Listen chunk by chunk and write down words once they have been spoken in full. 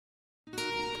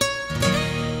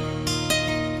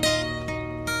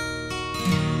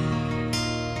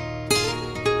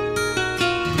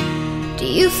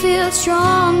you feel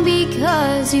strong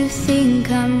because you think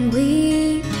I'm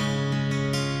weak?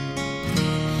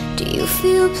 Do you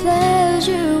feel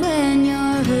pleasure when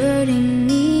you're hurting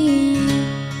me?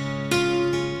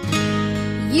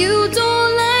 You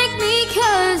don't like me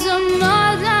 'cause I'm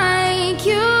not like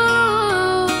you.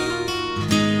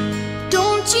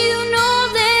 Don't you know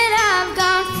that I've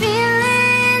got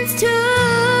feelings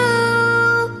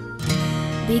too?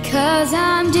 Because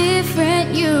I'm different,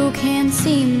 you can't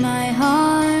see my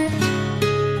heart,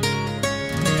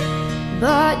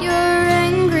 but your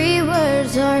angry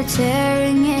words are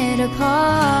tearing it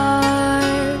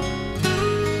apart.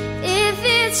 If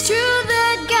it's true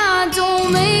that God don't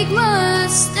make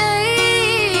mistakes,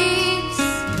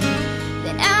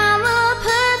 then I'm a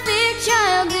perfect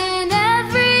child in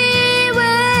every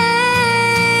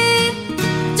way.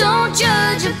 Don't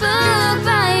judge a book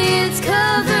by its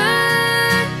cover.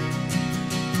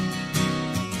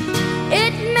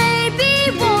 It may be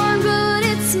worn, but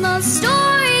it's my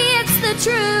story, it's the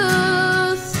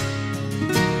truth.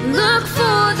 Look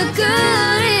for the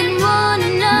good in one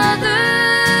another,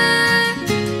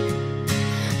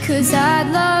 'cause I'd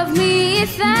love me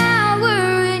if I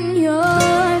were in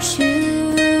your shoes.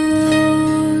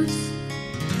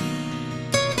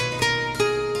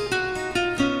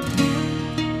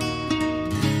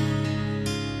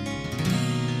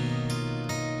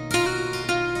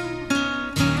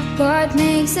 What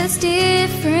makes us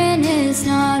different is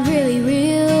not really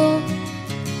real.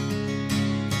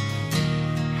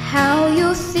 How you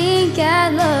think I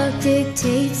look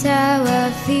dictates how I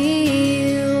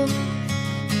feel.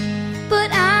 But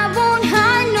I won't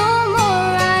hide no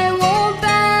more, I won't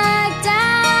back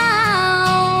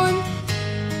down.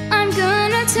 I'm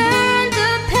gonna turn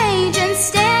the page and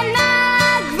stand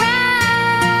my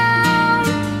ground.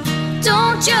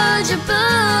 Don't judge a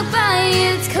book by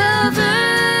its cover.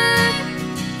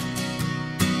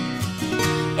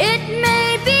 It may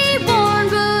be worn,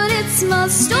 but it's my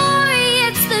story,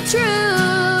 it's the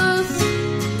truth.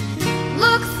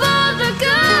 Look for the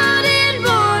good in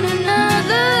one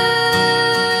another,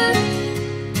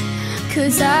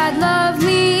 'cause I'd love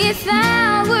me if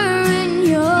I were in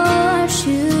your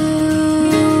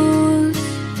shoes.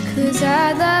 'Cause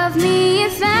I'd love me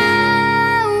if I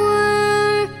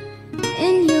were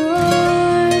in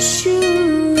your shoes.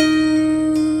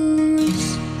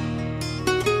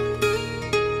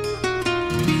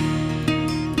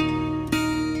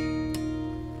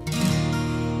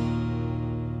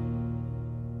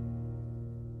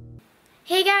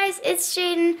 Hey guys, it's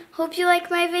Jadyn. Hope you like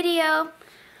my video.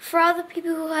 For all the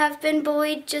people who have been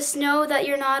bullied, just know that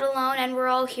you're not alone and we're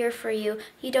all here for you.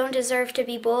 You don't deserve to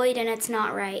be bullied and it's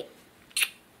not right.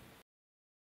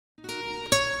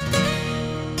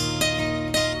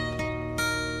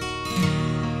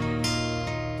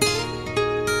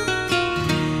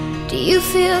 Do you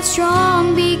feel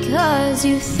strong because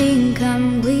you think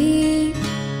I'm weak?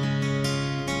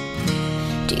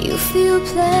 Do you feel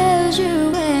pleasure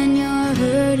when you're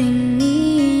hurting me?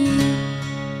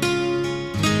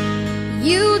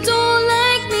 You don't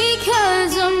like me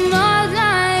 'cause I'm not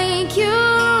like you.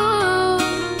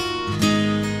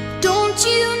 Don't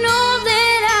you know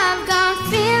that I've got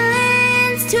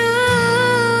feelings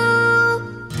too?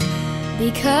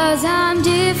 Because I'm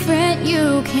different, you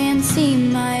can't see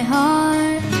my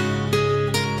heart,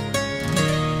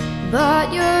 but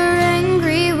your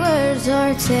angry words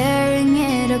are tearing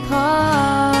it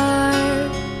apart.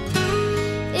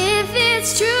 If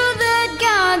it's true that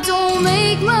God don't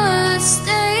make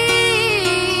mistakes,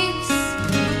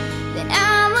 then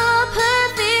I'm a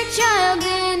perfect child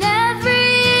in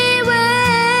every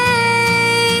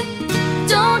way.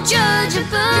 Don't judge a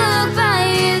book by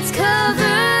its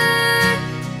cover.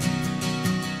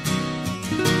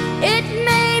 It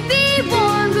may be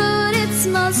worn, but it's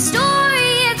my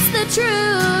story, it's the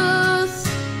truth.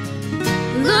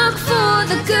 Look for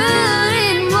the good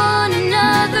in one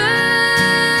another,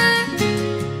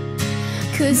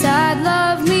 'cause I'd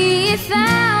love me if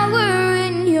I were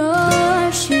in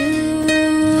your shoes.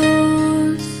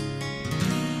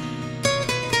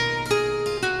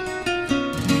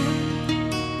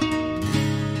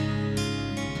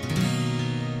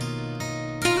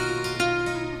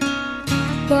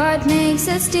 What makes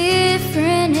us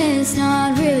different is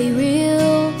not really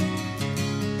real.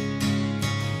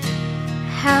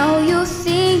 How you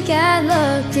think I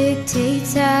look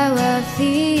dictates how I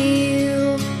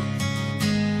feel.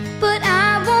 But I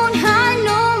won't hide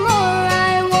no more,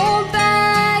 I won't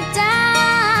back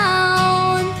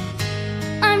down.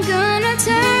 I'm gonna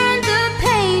turn the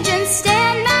page and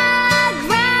stand my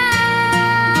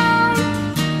ground.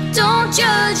 Don't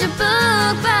judge a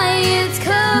book by its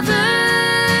cover.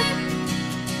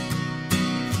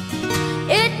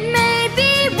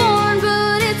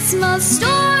 my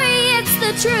story, it's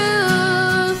the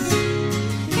truth.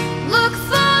 Look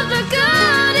for the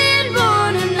good in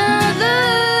one another,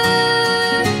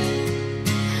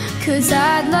 'cause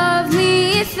I'd love me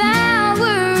if I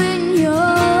were in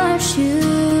your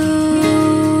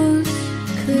shoes.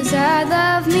 'Cause I'd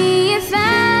love me if I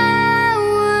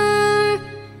were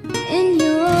in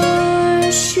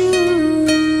your shoes.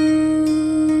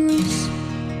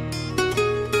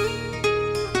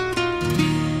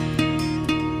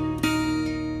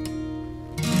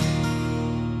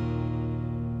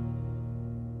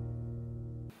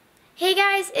 Hey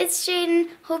guys, it's Jadyn.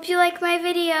 Hope you like my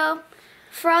video.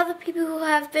 For all the people who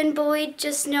have been bullied,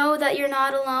 just know that you're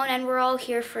not alone and we're all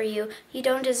here for you. You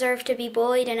don't deserve to be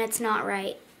bullied and it's not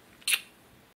right.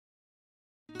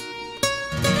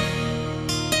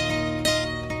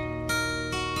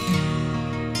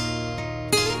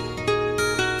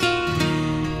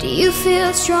 Do you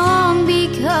feel strong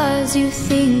because you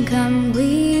think I'm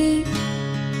weak?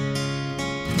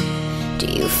 Do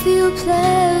you feel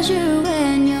pleasure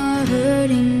when you're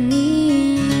hurting me?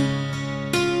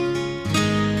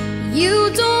 You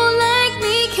don't like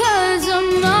me 'cause I'm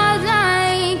not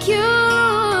like you.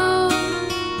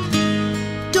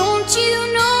 Don't you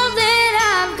know that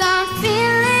I've got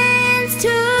feelings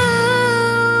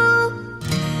too?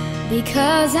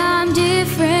 Because I'm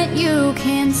different, you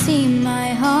can't see my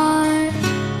heart,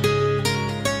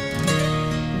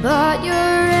 but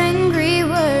your angry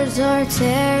words are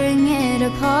tearing it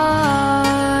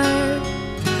apart.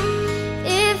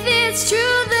 If it's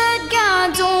true that God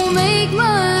don't make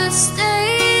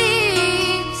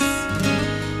mistakes,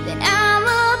 then I'm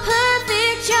a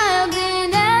perfect child in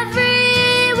every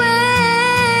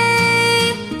way.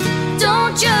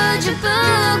 Don't judge a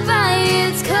book by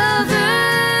its cover.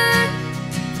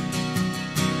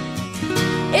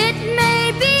 It may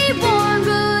be worn,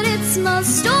 but it's my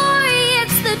story,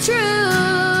 it's the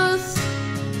truth.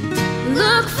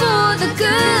 Look for the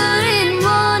good in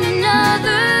one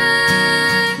another,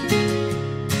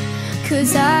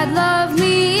 'cause I'd love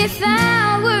me if I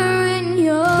were in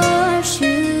your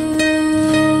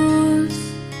shoes.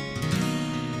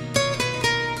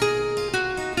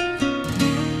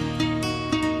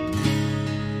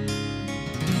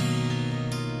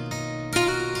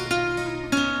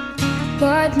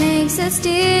 What makes us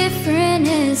different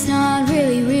is not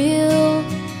really real.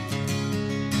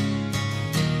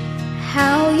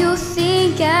 How you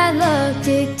think I look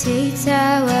dictates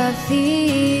how I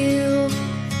feel.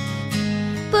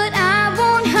 But I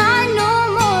won't hide no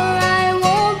more, I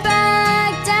won't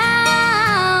back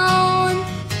down.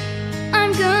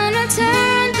 I'm gonna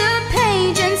turn the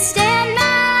page and stand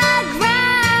my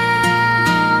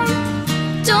ground.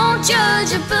 Don't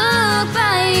judge a book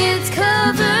by its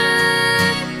cover.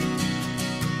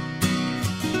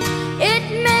 It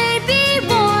may be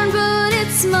worn, but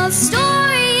it's my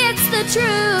story, it's the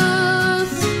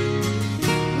truth.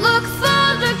 Look for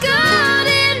the good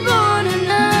in one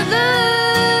another,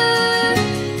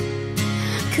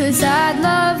 'cause I'd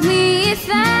love me if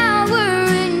I were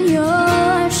in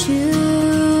your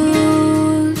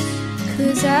shoes.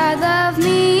 'Cause I'd love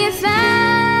me if I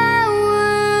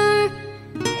were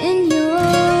in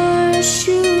your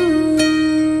shoes.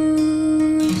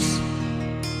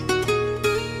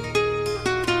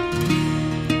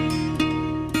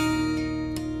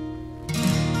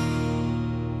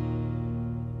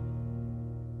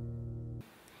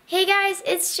 Hey guys,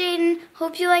 it's Jadyn.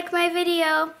 Hope you like my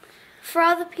video. For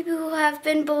all the people who have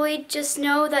been bullied, just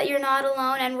know that you're not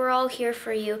alone and we're all here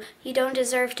for you. You don't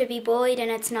deserve to be bullied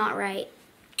and it's not right.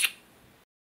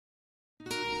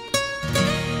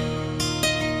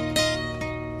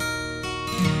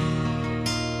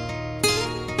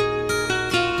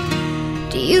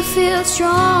 Do you feel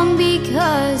strong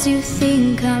because you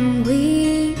think I'm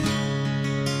weak?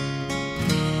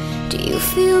 Do you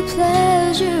feel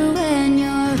pleasure when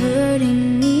you're hurting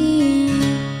me?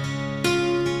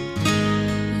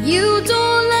 You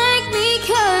don't like me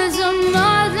 'cause I'm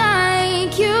not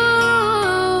like you.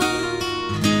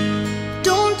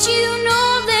 Don't you know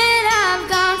that I've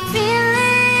got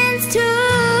feelings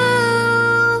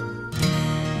too?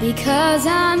 Because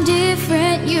I'm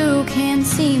different, you can't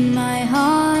see my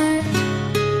heart,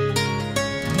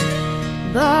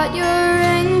 but your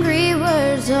angry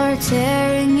words are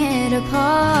tearing it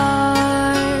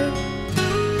apart.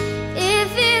 If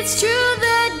it's true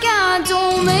that God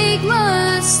don't make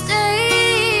mistakes,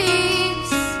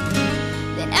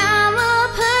 then I'm a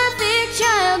perfect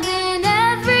child in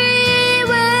every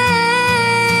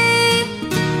way.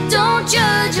 Don't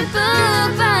judge a book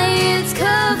by its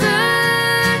cover.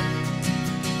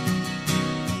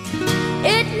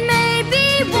 It may be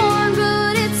worn,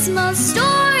 but it's my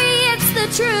story,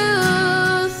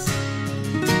 truth.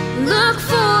 Look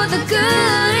for the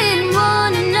good in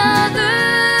one another,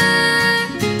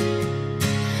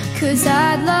 'cause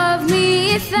I'd love me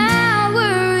if I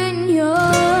were in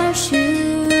your shoes.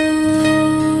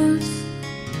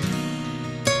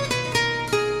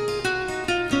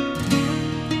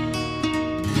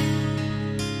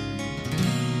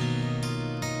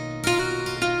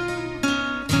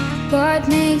 What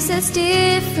makes us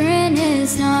different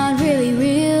is not really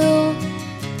real.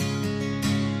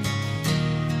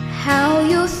 How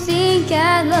you think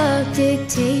I look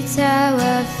dictates how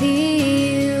I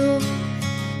feel.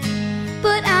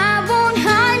 But I won't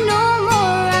hide no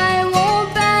more, I won't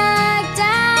back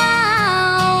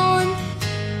down.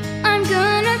 I'm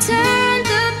gonna turn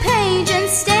the page and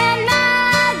stand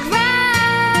my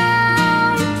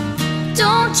ground.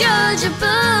 Don't judge a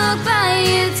book by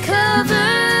its cover.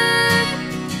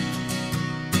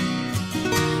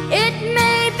 It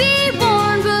may be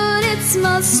worn, but it's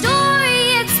my story,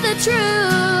 it's the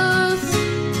truth.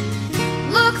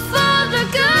 Look for the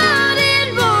good in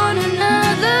one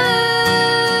another,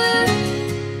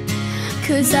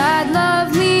 'cause I'd love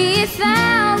me if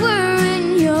I were in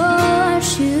your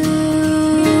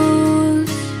shoes.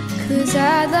 'Cause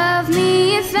I'd love me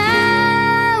if I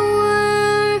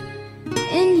were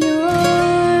in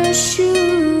your shoes.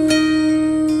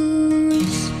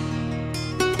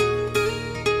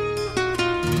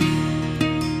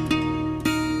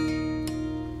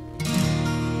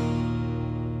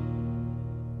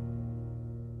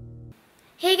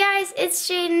 Hey guys, it's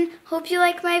Jadyn. Hope you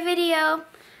like my video.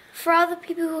 For all the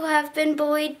people who have been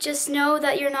bullied, just know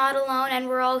that you're not alone and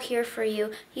we're all here for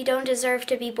you. You don't deserve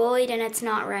to be bullied and it's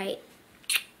not right.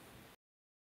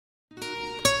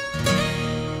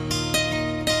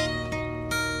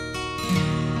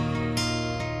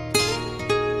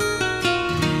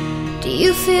 Do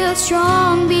you feel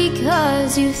strong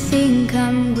because you think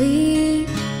I'm weak?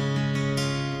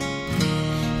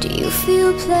 Do you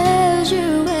feel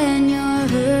pleasure when you're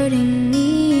hurting me?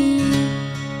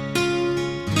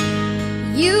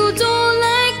 You don't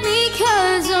like me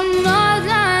 'cause I'm not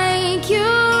like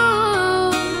you.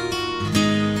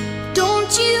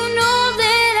 Don't you know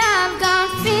that I've got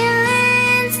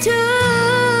feelings too?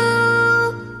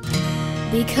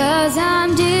 Because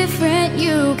I'm different,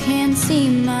 you can't see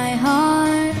my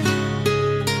heart,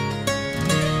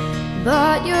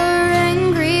 but your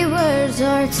angry words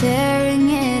are tearing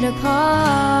it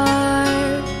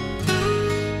apart.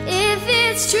 If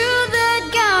it's true that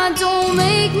God don't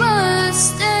make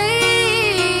mistakes,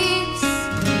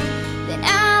 then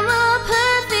I'm a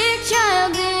perfect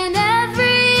child in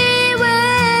every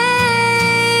way.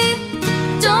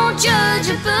 Don't judge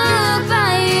a book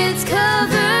by its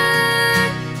cover.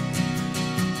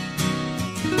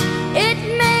 It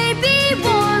may be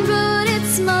worn, but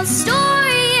it's my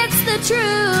story, it's the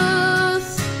truth.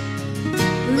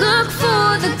 Look for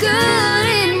the good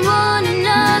in one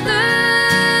another,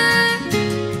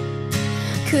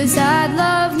 'cause I'd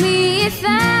love me if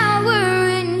I were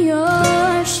in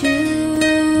your shoes.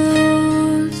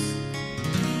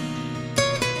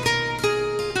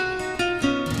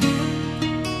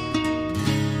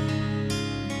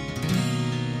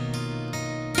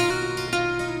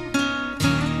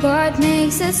 What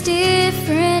makes us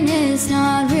different is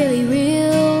not really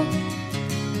real.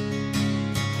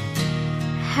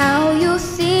 How you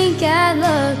think I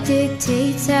look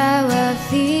dictates how I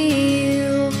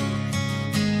feel.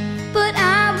 But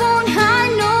I won't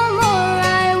hide no more,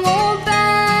 I won't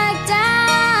back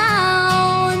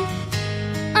down.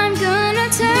 I'm gonna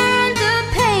turn the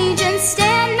page and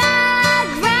stand my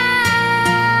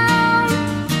ground.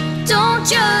 Don't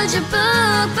judge a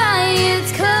book by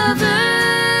its cover.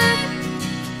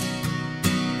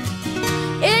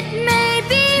 It may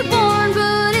be worn,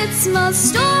 but it's my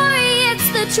story, it's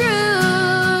the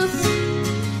truth.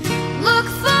 Look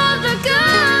for the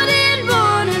good in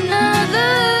one another,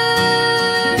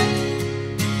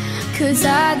 'cause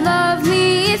I'd love me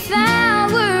if I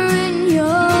were in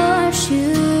your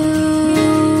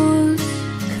shoes.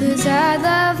 'Cause I'd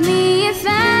love me if I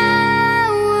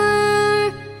were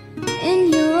in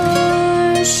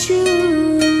your shoes.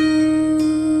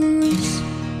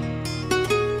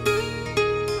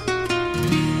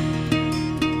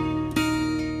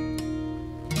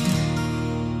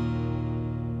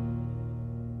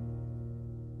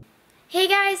 Hey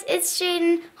guys, it's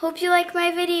Jadyn. Hope you like my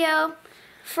video.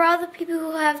 For all the people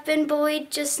who have been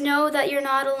bullied, just know that you're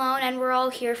not alone and we're all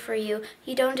here for you.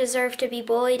 You don't deserve to be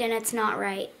bullied and it's not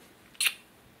right.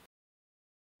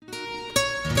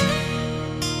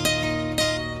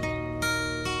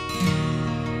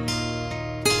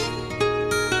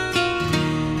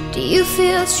 Do you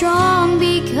feel strong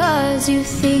because you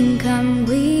think I'm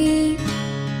weak?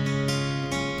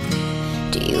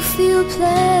 Do you feel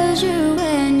pleasure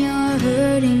when you're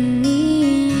hurting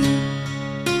me?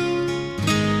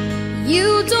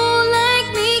 You don't like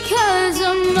me 'cause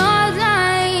I'm not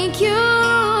like you.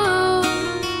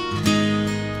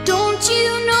 Don't you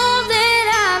know that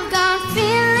I've got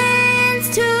feelings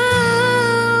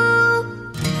too?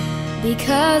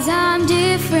 Because I'm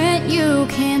different, you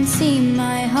can't see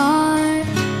my heart,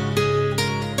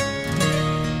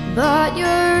 but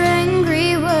your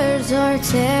angry words are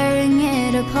tearing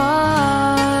it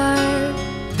apart.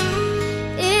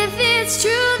 If it's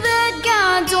true that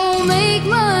God don't make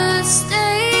mistakes,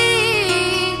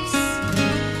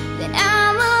 then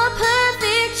I'm a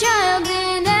perfect child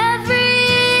in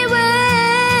every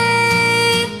way.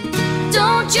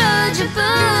 Don't judge a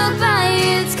book by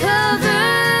its cover.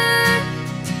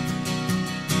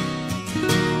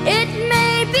 It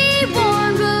may be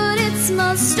worn, but it's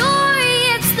my story,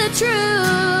 it's the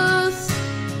truth.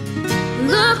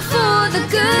 Look for the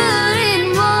good in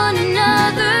one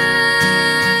another,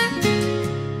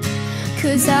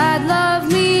 'cause I'd love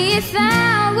me if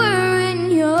I were in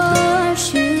your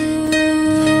shoes.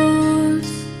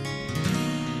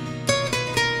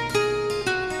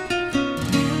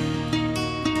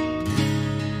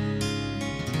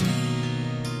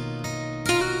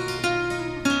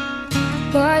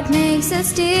 What makes us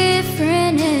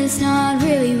different is not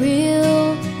really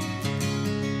real.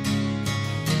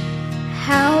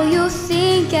 How you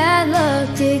think I look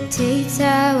dictates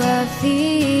how I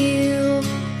feel.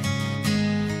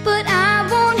 But I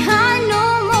won't hide no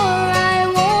more, I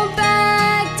won't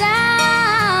back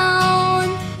down.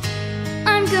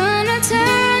 I'm gonna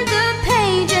turn the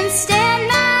page and stand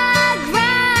my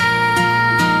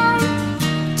ground.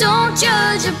 Don't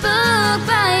judge a book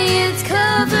by its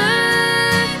cover.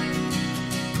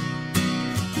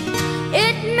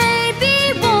 It may be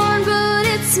worn, but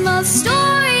it's my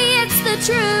story, it's the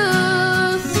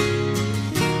truth.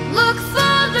 Look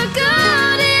for the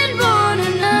good in one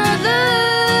another,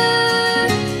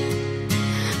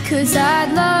 'cause I'd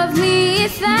love me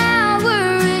if I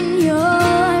were in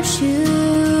your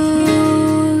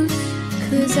shoes.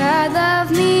 'Cause I'd love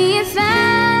me if I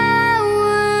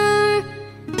were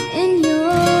in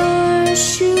your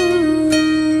shoes.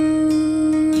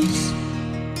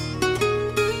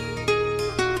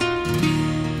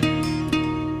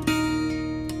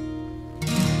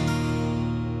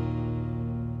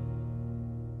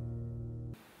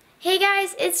 Hey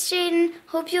guys, it's Jadyn.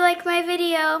 Hope you like my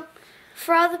video.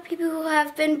 For all the people who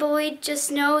have been bullied,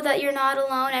 just know that you're not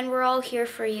alone and we're all here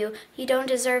for you. You don't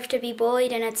deserve to be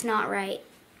bullied and it's not right.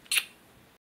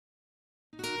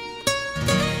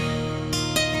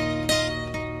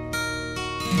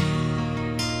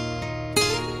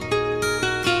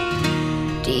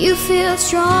 Do you feel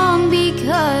strong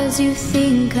because you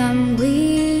think I'm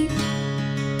weak?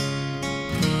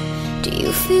 Do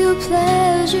you feel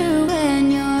pleasure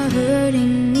when you're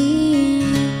hurting me?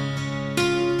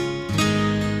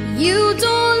 You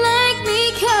don't like me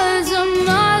 'cause I'm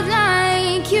not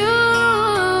like you.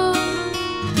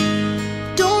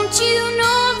 Don't you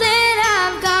know that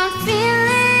I've got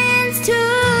feelings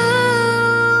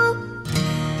too?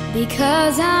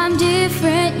 Because I'm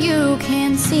different, you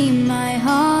can't see my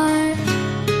heart,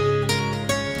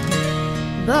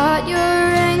 but your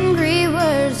angry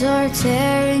words are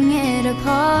tearing it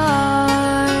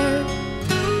apart.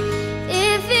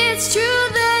 If it's true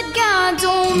that God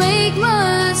don't make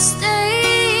mistakes,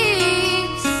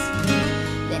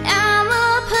 then I'm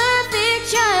a perfect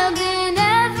child in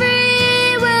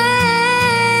every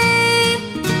way.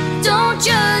 Don't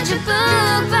judge a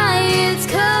book by its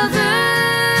cover.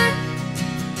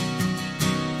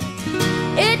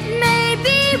 It may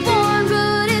be worn,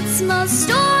 but it's my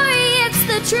story, it's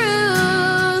the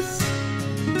truth.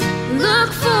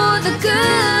 Look for the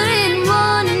good in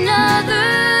one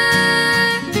another,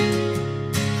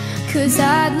 'cause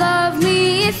I'd love me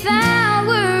if I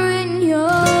were in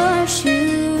your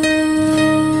shoes.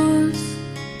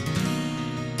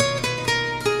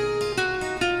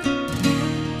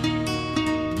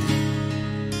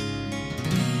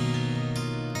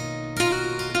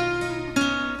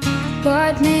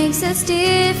 What makes us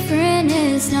different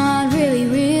is not really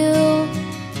real.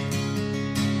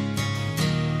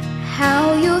 How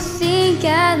you think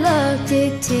I look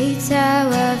dictates how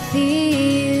I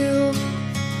feel.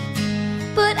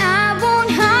 But I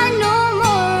won't hide no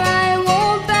more, I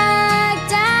won't back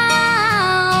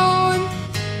down.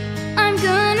 I'm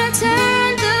gonna turn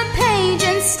the page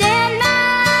and stand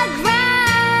my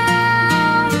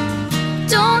ground.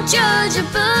 Don't judge a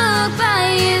book by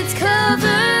its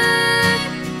cover.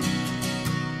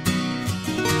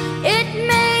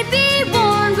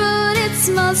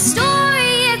 my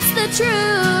story, it's the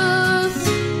truth.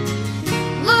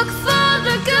 Look for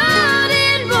the good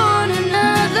in one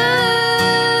another,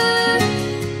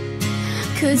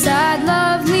 'cause I'd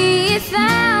love me if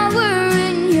I were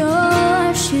in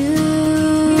your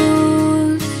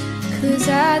shoes. 'Cause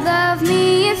I'd love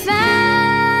me if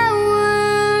I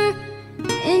were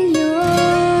in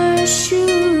your shoes.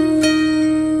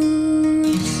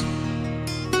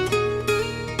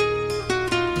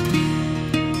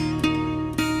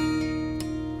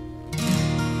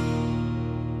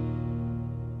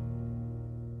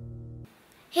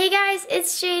 Hey guys,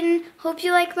 it's Jadyn. Hope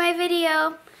you like my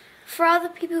video. For all the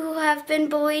people who have been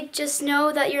bullied, just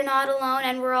know that you're not alone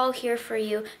and we're all here for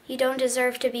you. You don't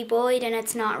deserve to be bullied and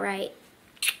it's not right.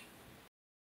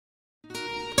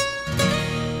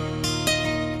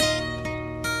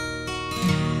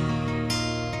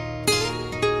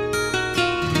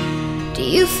 Do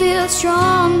you feel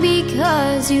strong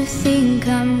because you think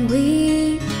I'm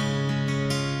weak?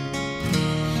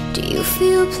 Do you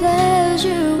feel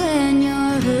pleasure when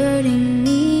you're hurting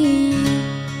me?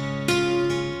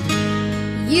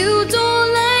 You don't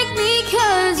like me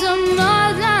 'cause I'm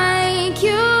not like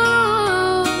you.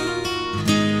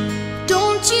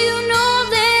 Don't you know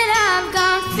that I've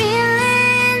got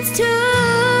feelings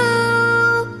too?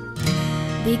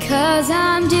 Because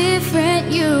I'm different,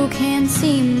 you can't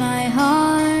see my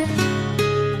heart,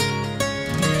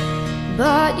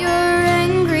 but your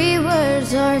angry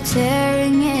words are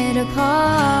tearing it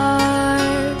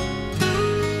apart.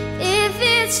 If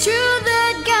it's true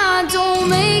that God don't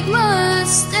make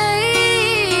mistakes,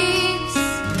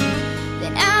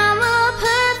 then I'm a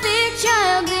perfect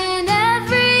child in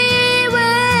every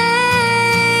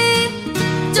way.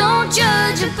 Don't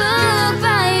judge a book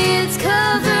by its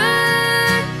cover.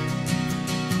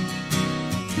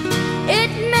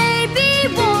 It may be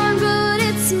worn, but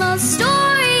it's my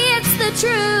story, it's the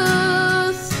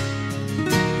truth.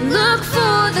 Look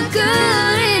for the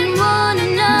good in one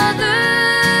another,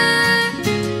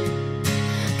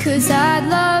 'cause I'd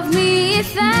love me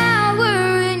if I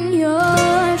were in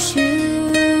your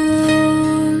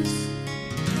shoes.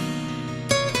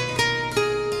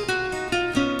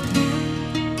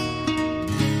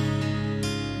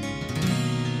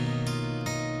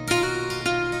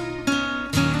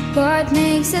 What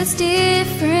makes us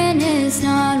different is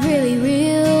not really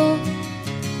real.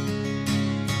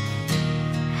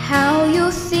 How you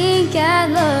think I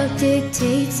look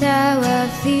dictates how I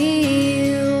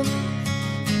feel.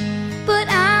 But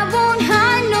I won't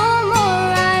hide no more,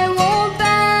 I won't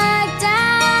back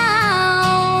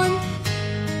down.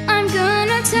 I'm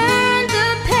gonna turn the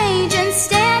page and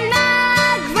stand my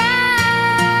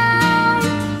ground.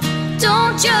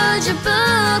 Don't judge a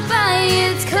book by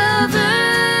its cover.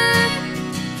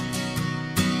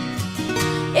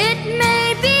 It may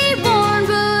be worn,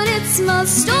 but it's my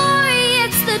story,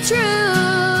 it's the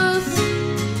truth.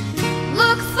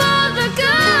 Look for the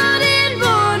good in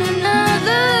one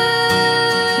another,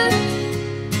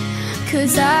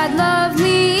 'cause I'd love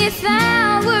me if I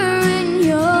were in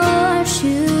your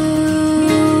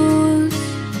shoes.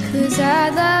 'Cause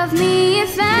I'd love me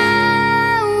if I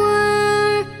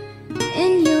were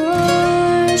in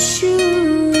your shoes.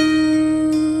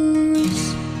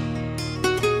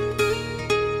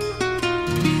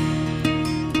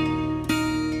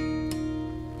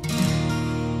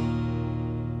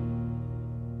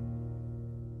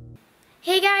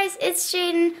 Hey guys, it's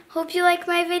Jadyn. Hope you like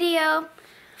my video.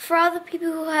 For all the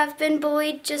people who have been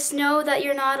bullied, just know that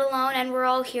you're not alone and we're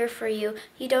all here for you.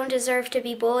 You don't deserve to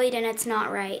be bullied and it's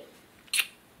not right.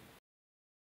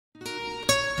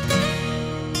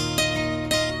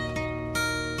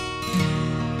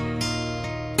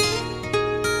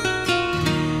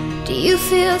 Do you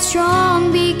feel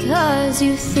strong because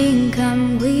you think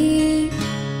I'm weak?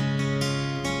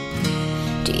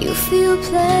 Do you feel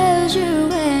pleasure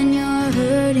when you're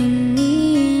hurting me?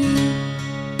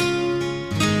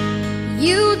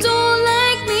 You don't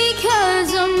like me 'cause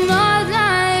I'm not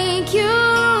like you.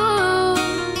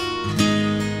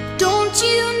 Don't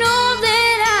you know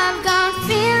that I've got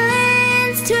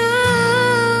feelings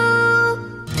too?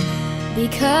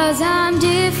 Because I'm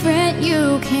different, you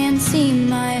can't see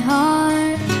my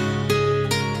heart,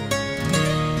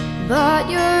 but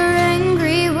your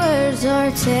angry words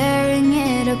are tearing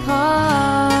it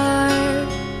apart.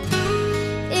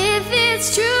 If it's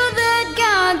true that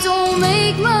God don't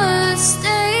make mistakes,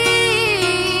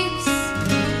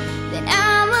 then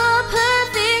I'm a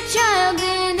perfect child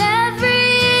in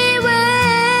every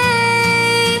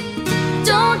way.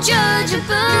 Don't judge a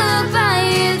book by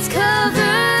its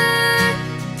cover.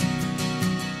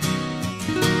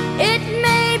 It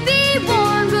may be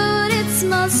worn, but it's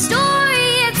my story.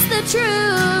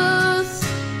 truth.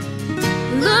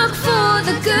 Look for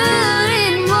the good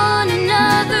in one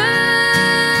another,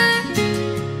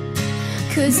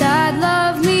 'cause I'd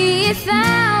love me if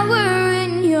I were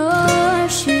in your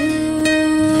shoes.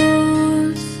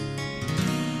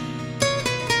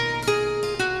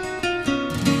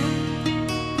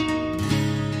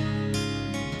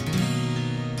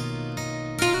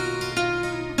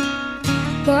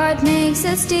 What makes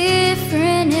us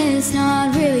different is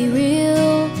not really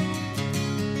real.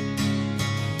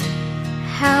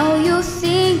 How you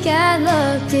think I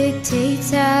look dictates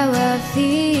how I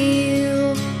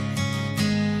feel.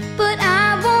 But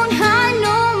I won't hide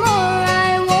no more,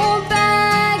 I won't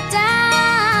back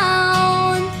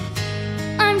down.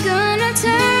 I'm gonna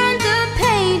turn the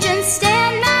page and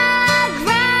stand my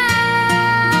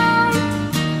ground.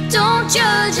 Don't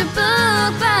judge a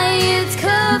book by its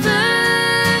cover.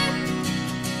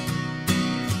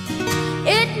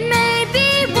 It may be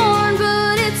worn,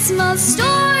 but it's my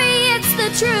story, it's the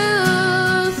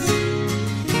truth.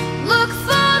 Look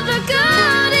for the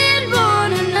good in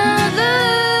one another,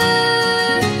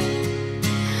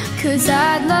 'cause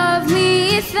I'd love me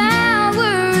if I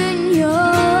were in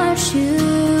your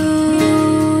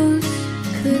shoes.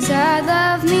 'Cause I'd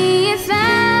love me if I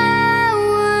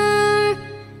were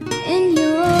in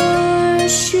your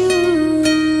shoes.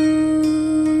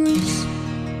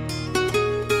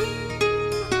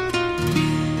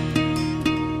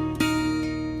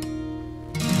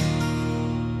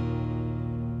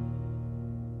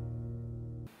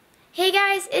 Hey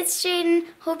guys, it's Jadyn.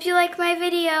 Hope you like my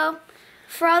video.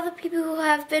 For all the people who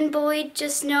have been bullied,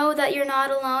 just know that you're not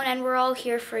alone and we're all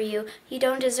here for you. You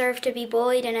don't deserve to be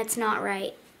bullied and it's not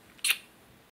right.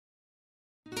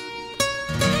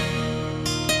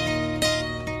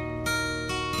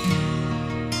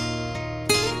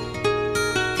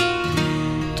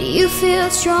 Do you feel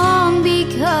strong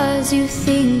because you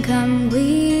think I'm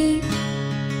weak?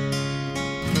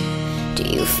 Do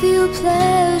you feel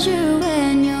pleasure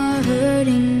when you're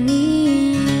hurting me?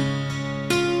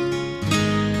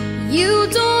 You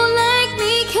don't like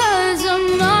me 'cause I'm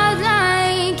not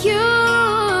like you.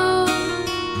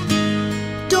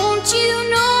 Don't you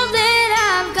know that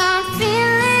I've got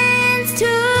feelings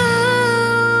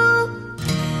too?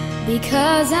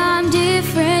 Because I'm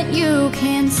different, you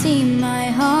can't see my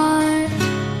heart,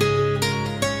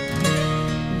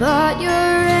 but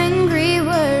your angry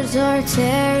words are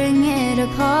tearing it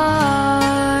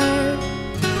apart.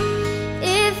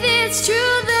 If it's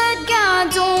true that God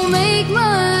don't make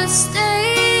mistakes,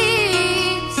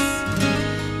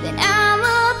 then I'm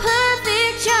a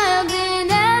perfect child in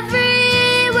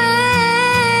every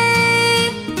way.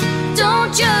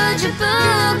 Don't judge a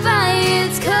book by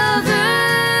its cover.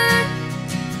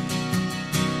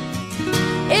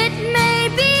 It may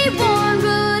be worn,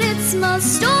 but it's my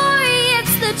story,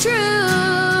 it's the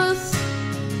truth.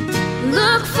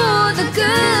 Look for the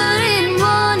good in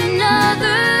one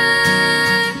another,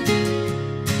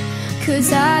 'cause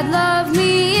I'd love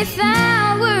me if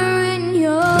I were in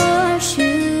your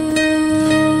shoes.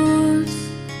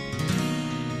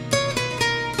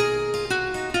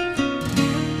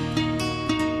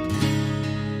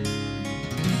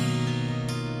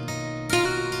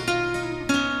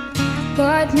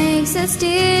 What makes us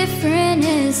different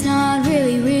is not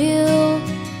really real.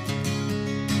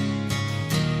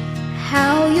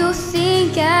 How you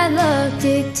think I look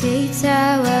dictates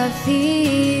how I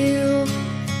feel.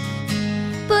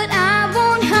 But I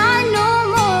won't hide no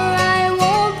more, I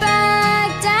won't back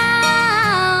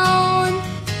down.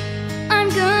 I'm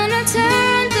gonna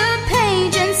turn the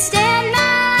page and stand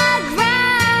my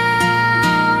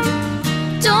ground.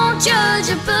 Don't judge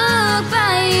a book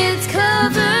by its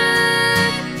cover.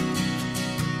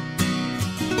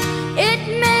 It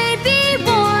may be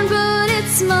worn, but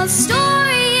it's my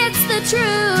story, it's the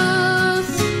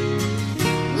truth.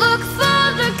 Look for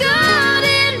the good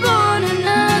in one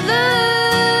another,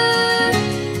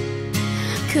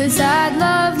 'cause I'd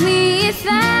love me if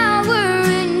I were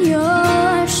in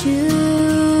your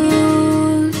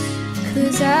shoes.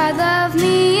 'Cause I'd love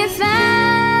me if I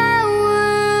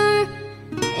were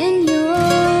in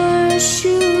your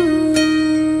shoes.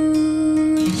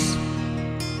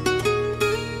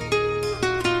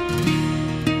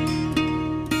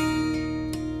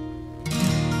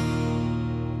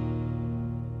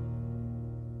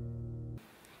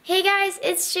 Hey guys,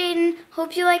 it's Jadyn.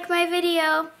 Hope you like my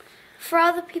video. For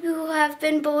all the people who have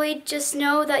been bullied, just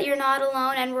know that you're not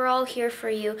alone and we're all here for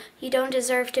you. You don't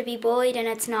deserve to be bullied and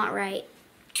it's not right.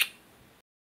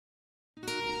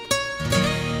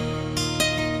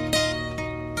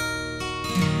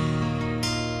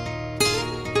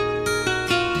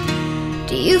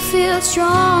 Do you feel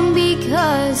strong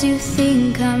because you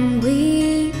think I'm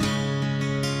weak?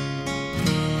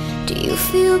 Do you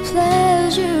feel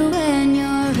pleasure when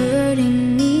you're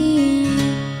hurting me?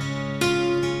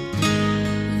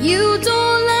 You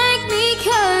don't like me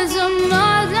 'cause I'm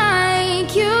not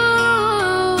like you.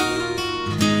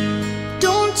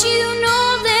 Don't you know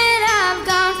that I've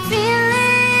got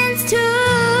feelings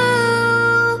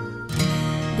too?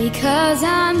 Because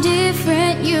I'm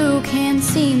different, you can't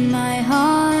see my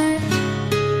heart,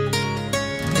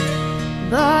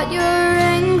 but your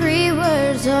angry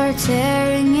words are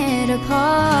tearing it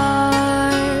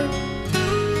apart.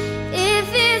 If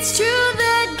it's true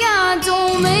that God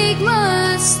don't make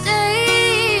mistakes,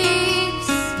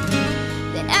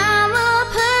 then I'm a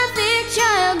perfect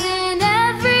child in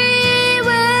every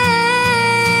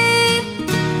way.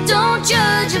 Don't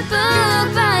judge a book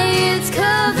by its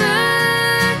cover.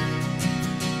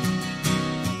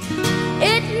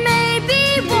 It may be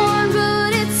worn,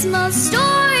 but it's my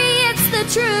story, it's the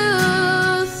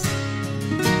truth.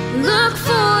 Look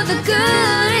for the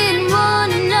good in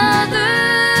one another,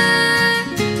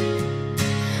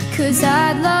 'cause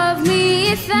I'd love me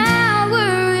if I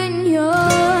were in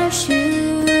your shoes.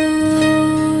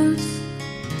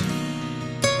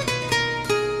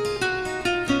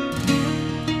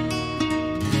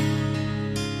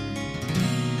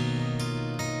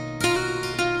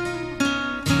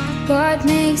 What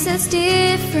makes us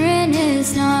different is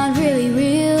not really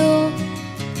real.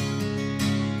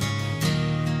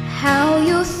 How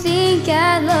you think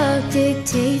I look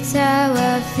dictates how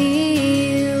I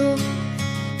feel.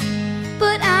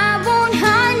 But I won't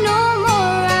hide no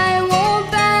more, I won't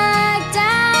back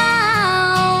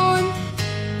down.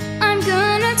 I'm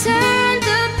gonna turn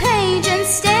the page and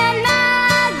stand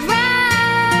my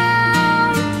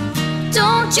ground.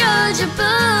 Don't judge a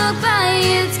book by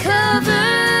its cover.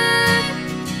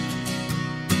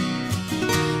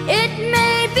 It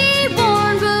may be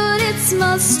worn, but it's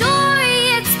my story,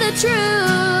 it's the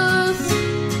truth.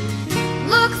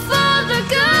 Look for the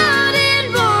good in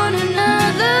one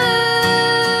another,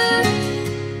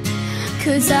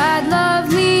 'cause I'd love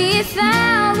me if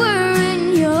I were in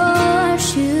your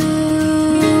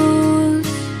shoes.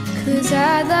 'Cause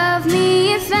I'd love me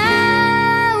if I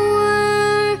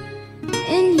were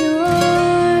in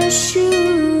your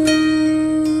shoes.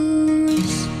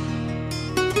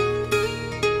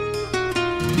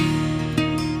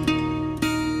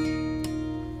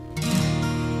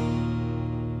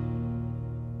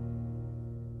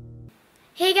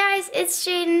 Hey guys, it's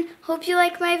Jadyn. Hope you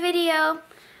like my video.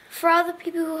 For all the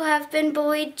people who have been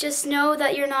bullied, just know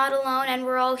that you're not alone and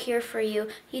we're all here for you.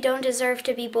 You don't deserve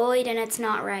to be bullied and it's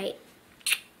not right.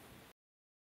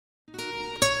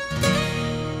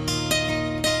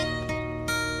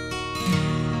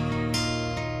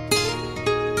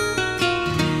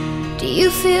 Do you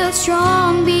feel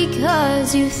strong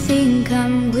because you think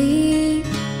I'm weak?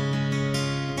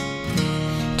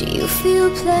 Do you feel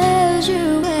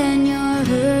pleasure when you're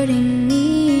hurting me?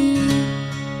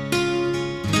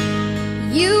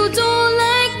 You don't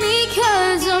like me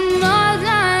 'cause I'm not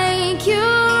like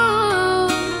you.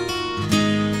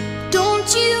 Don't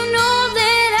you know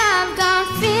that I've got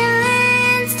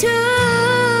feelings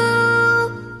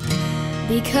too?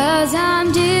 Because I'm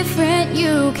different,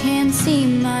 you can't see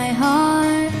my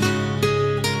heart,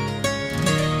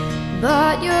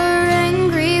 but your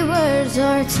angry words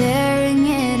are tearing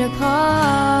it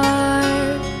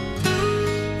apart.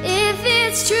 If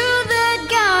it's true that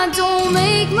God don't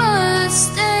make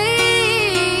mistakes,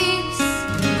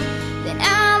 then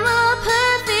I'm a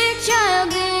perfect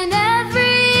child in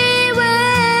every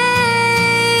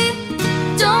way.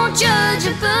 Don't judge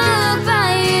a book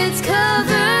by its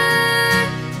cover.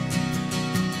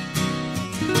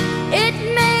 It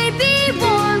may be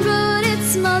worn, but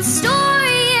it's my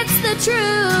story, it's the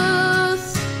truth.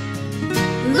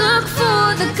 Look for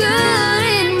the good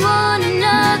in one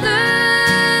another,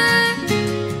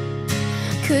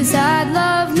 'cause I'd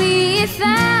love me if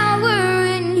I were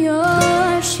in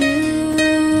your shoes.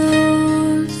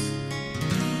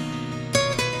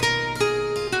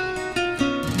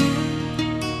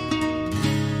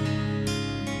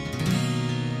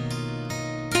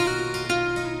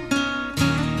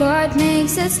 What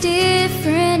makes us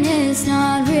different is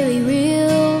not really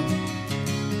real.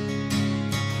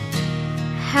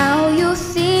 How you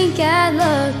think I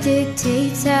look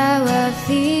dictates how I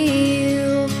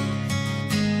feel.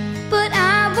 But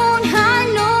I won't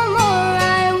hide no more,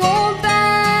 I won't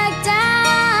back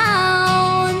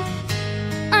down.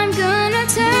 I'm gonna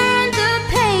turn the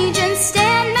page and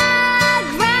stand my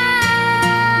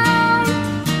ground.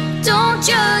 Don't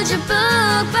judge a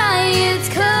book by its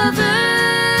cover.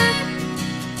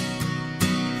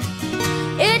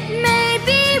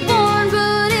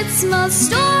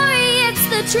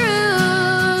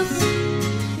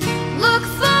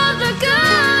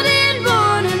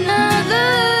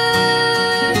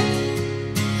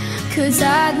 'Cause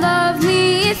I'd love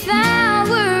me if I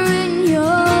were in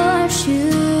your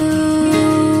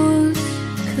shoes.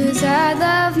 'Cause I'd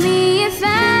love me if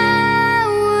I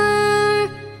were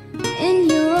in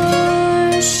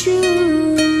your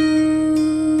shoes.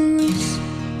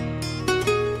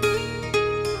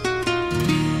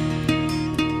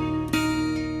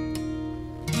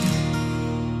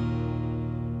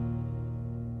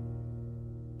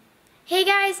 Hey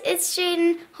guys, it's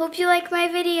Jadyn. Hope you like my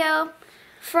video.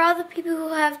 For all the people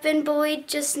who have been bullied,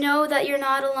 just know that you're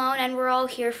not alone and we're all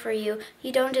here for you.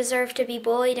 You don't deserve to be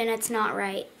bullied and it's not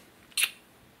right.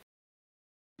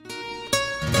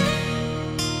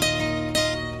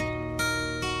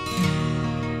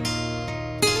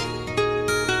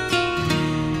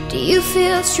 Do you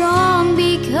feel strong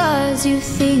because you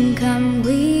think I'm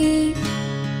weak?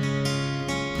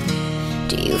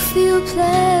 Do you feel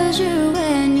pleasure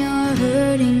when you're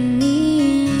hurting me?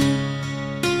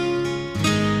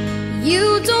 You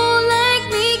don't like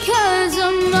me 'cause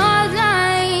I'm not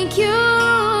like you.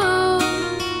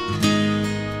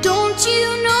 Don't you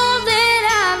know that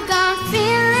I've got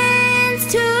feelings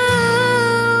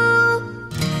too?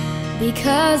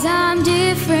 Because I'm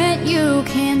different, you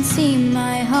can't see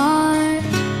my heart.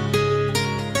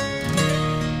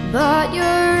 But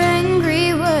your angry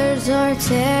words are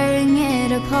tearing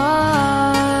it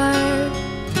apart.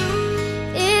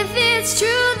 If it's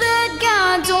true that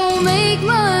God don't make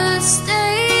mistakes,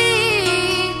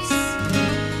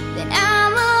 then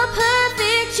I'm a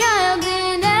perfect child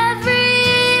in every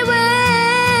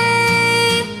way.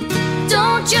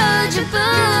 Don't judge a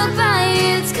book by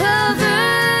its cover.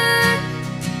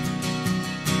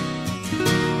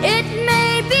 It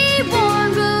may be worn,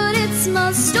 but it's my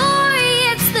story,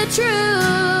 it's the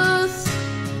truth.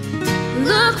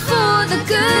 Look for the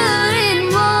good in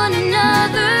one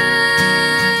another.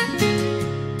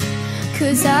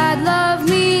 'Cause I'd love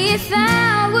me if I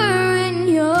were in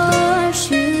your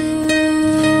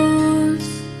shoes.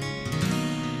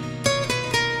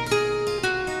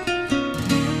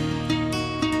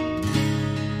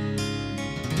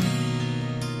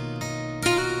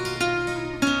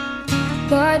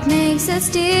 What makes us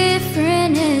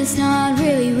different is not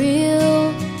really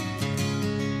real.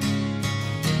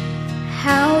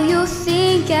 How you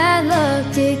think I look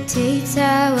dictates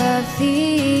how I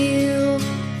feel.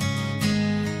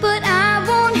 But I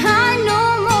won't hide no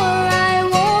more, I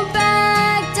won't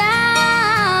back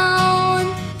down.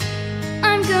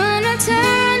 I'm gonna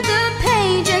turn the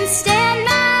page and stand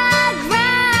my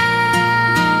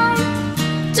ground.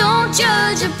 Don't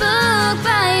judge a book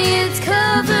by its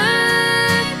cover.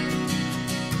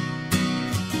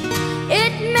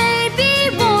 It may be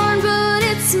worn, but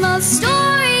it's my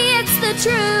story, it's the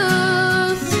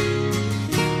truth.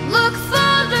 Look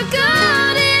for the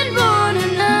good in one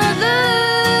another.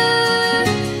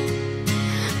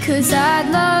 'Cause I'd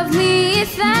love me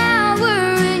if I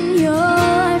were in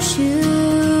your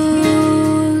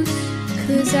shoes.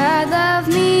 'Cause I'd love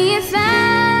me if I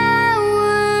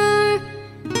were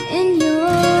in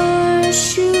your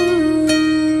shoes.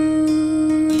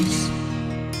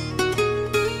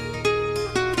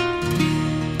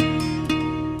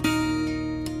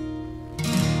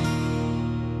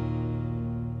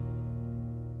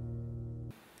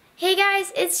 Hey guys,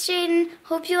 it's Jadyn.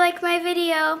 Hope you like my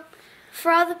video. For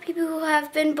all the people who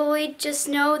have been bullied, just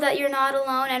know that you're not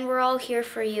alone and we're all here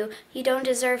for you. You don't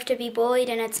deserve to be bullied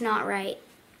and it's not right.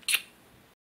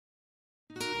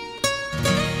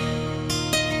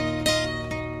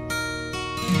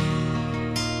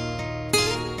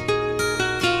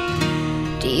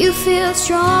 Do you feel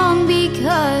strong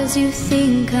because you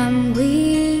think I'm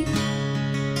weak?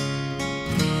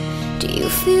 Do you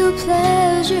feel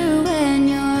pleasure when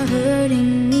you're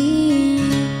hurting me?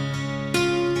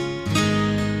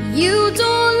 You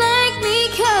don't like me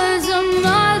 'cause I'm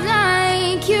not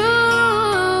like you.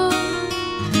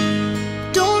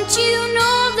 Don't you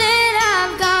know that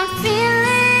I've got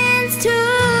feelings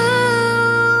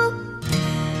too?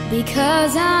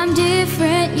 Because I'm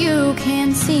different, you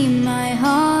can't see my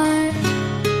heart.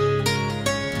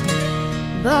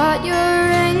 But your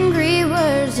angry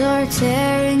words are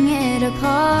tearing it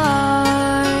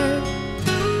apart.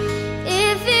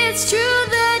 If it's true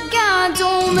that God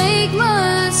don't make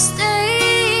mistakes,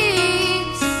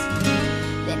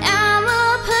 then I'm a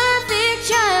perfect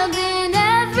child in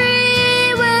every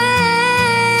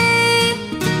way.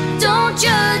 Don't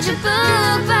judge a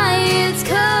book by its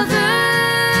cover.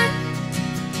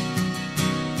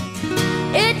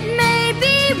 It may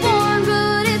be worn,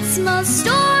 but it's my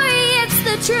story, it's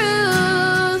the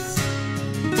truth.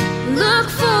 Look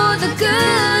for the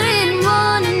good in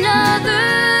one another.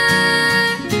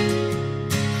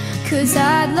 'Cause 'cause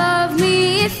I'd love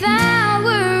me if I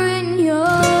were in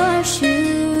your shoes.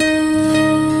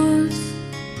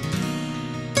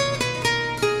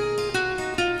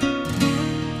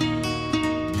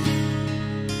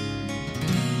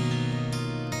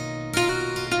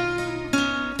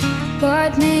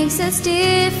 What makes us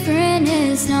different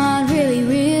is not really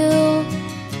real.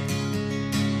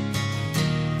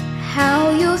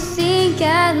 How you think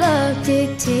I look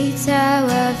dictates how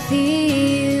I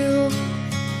feel.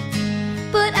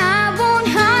 But I won't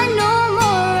hide no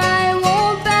more, I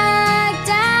won't back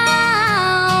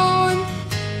down.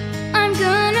 I'm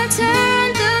gonna turn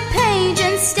the page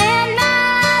and stand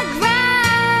my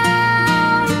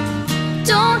ground.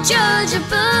 Don't judge a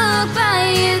book by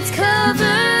its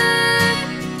cover.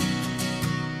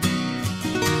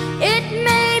 It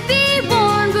may be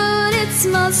worn, but it's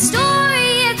my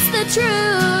story, it's the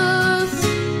truth.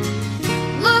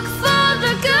 Look for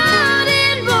the good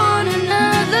in one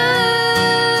another,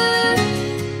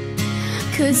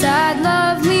 'cause I'd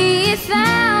love me if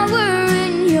I were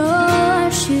in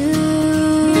your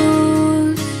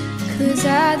shoes. 'Cause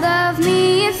I'd love me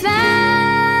if I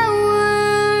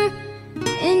were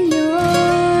in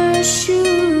your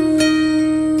shoes.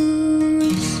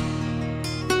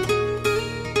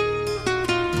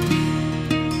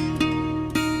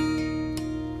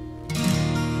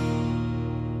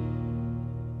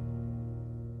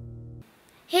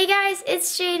 Hey guys, it's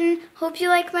Jadyn. Hope you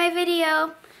like my video.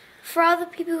 For all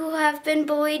the people who have been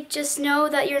bullied, just know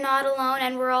that you're not alone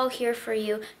and we're all here for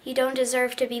you. You don't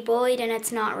deserve to be bullied and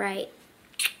it's not right.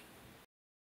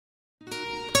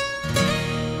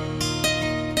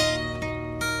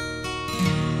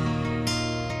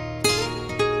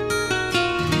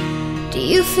 Do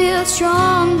you feel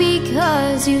strong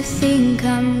because you think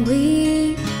I'm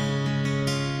weak?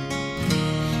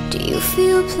 Do you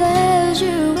feel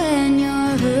pleasure when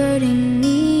you're hurting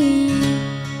me?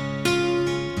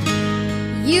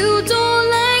 You don't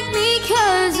like me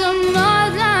 'cause I'm not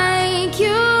like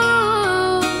you.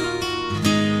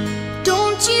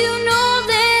 Don't you know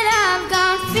that I've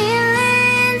got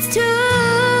feelings too?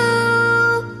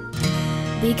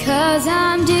 Because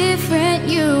I'm different,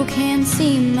 you can't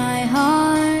see my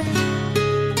heart,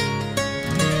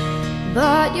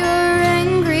 but your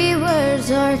angry words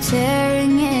are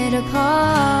tearing it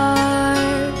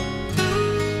apart.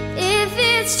 If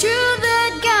it's true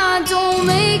that God don't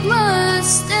make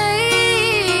mistakes,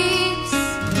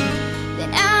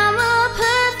 then I'm a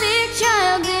perfect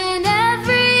child in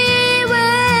every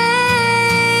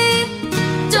way.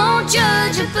 Don't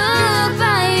judge a book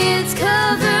by its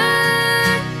cover.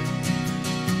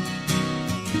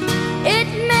 It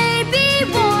may be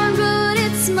worn, but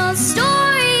it's my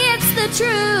story, it's the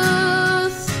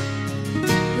truth.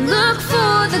 Look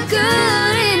for the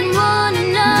good in one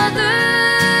another,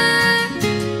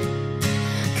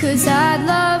 'cause I'd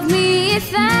love me if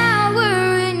I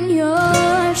were in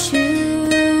your shoes.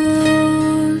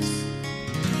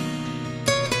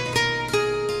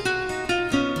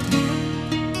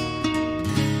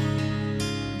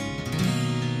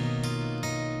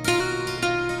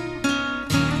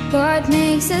 What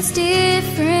makes us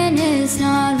different is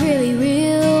not really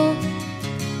real.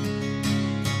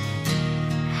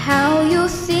 How you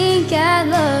think I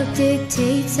look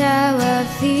dictates how I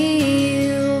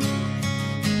feel.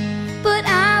 But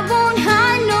I won't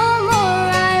hide no more,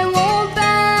 I won't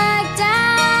back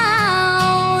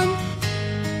down.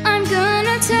 I'm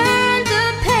gonna turn the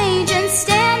page and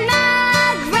stand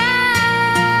my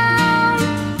ground.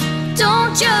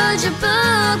 Don't judge a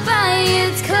book by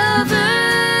its cover.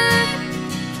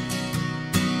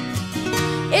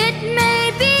 It may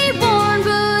be worn,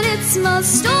 but it's my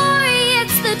story,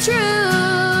 it's the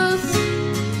truth.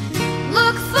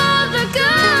 Look for the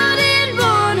good in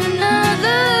one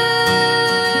another,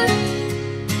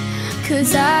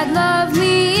 'cause I'd love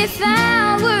me if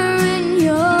I were in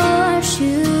your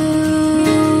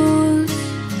shoes.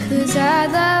 'Cause I'd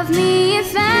love me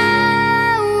if I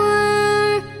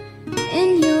were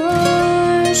in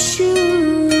your shoes.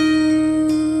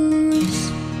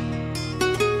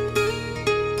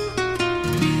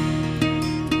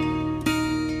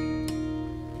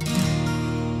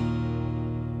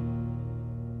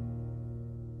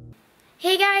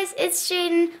 Hey guys, it's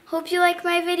Jadyn. Hope you like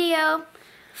my video.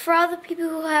 For all the people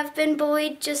who have been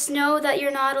bullied, just know that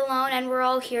you're not alone and we're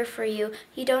all here for you.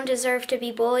 You don't deserve to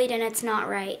be bullied and it's not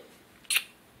right.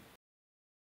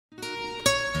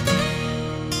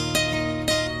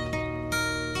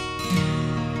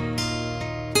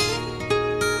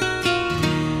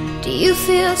 Do you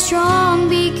feel strong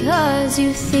because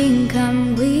you think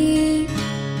I'm weak?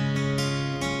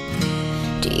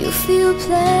 Do you feel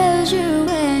pleasure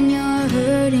when you're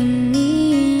hurting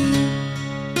me?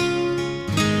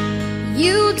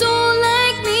 You don't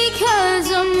like me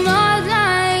 'cause I'm not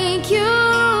like you.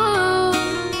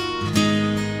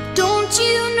 Don't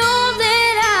you know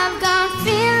that I've got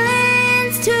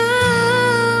feelings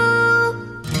too?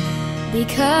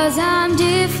 Because I'm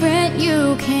different,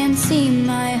 you can't see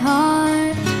my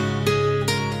heart,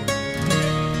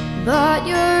 but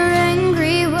your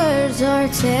angry words are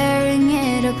tearing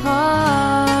it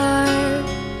apart.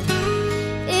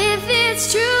 If it's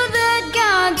true that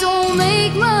God don't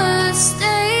make mistakes,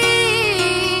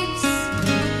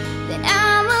 then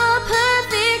I'm a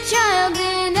perfect child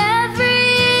in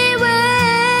every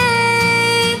way.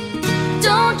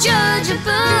 Don't judge a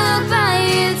book by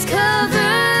its cover.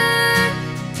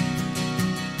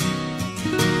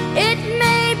 It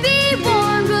may be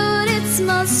worn, but it's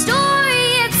my story,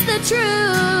 it's the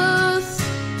truth.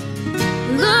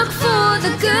 Look for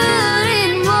the good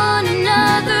in one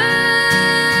another,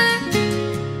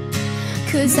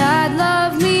 'cause I'd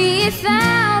love me if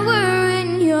I were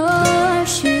in your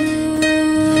shoes.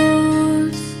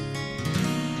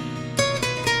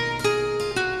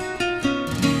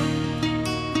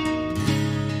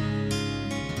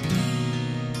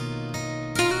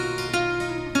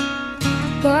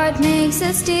 What makes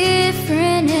us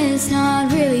different is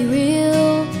not really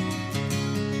real.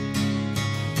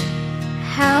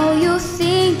 How you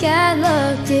think I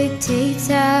look dictates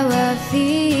how I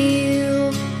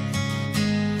feel.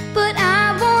 But I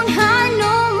won't hide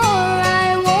no more, I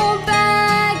won't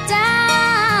back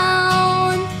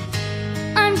down.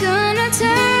 I'm gonna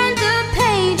turn the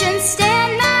page and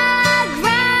stand my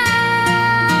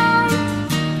ground.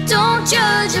 Don't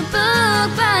judge a book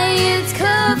by its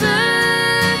cover.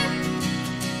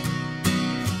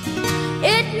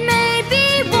 It may be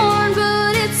worn,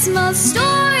 but it's my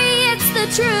story, it's the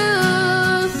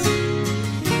truth.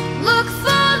 Look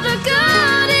for the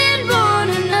good in one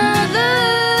another,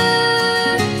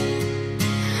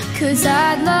 'cause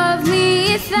I'd love me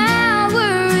if I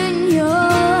were in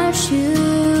your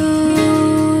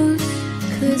shoes.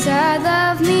 'Cause I'd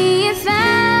love me if I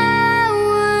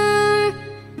were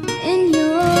in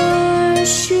your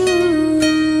shoes.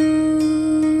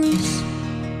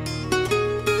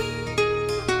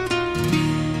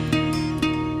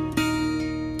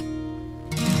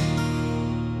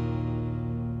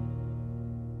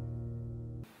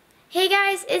 Hey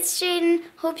guys, it's Jadyn.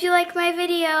 Hope you like my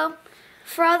video.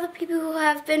 For all the people who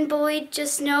have been bullied,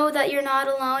 just know that you're not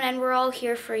alone and we're all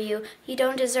here for you. You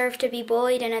don't deserve to be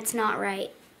bullied and it's not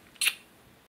right.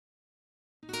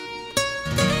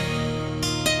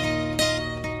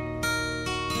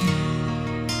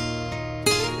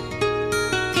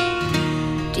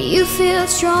 Do you feel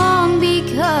strong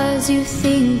because you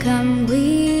think I'm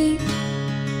weak?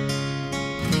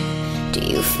 Do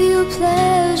you feel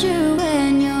pleasure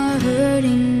when you're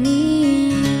hurting me?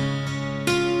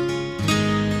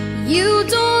 You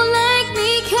don't like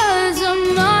me 'cause I'm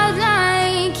not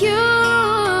like you.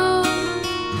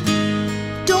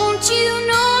 Don't you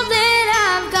know that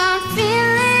I've got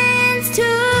feelings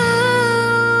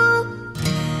too?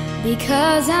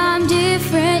 Because I'm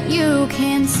different, you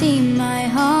can't see my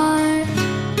heart,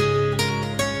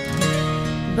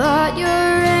 but your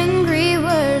angry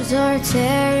words are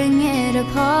tearing it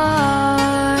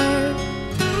apart.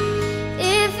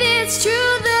 If it's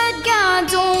true that God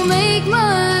don't make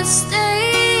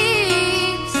mistakes,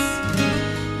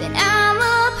 then I'm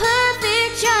a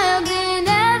perfect child in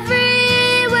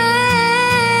every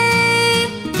way.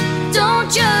 Don't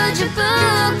judge a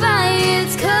book by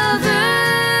its cover.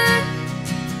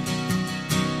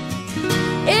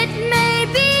 It may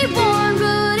be worn,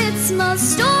 but it's my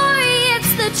story,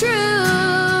 it's the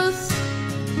truth.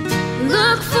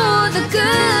 Look for the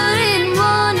good in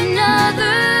one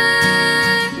another,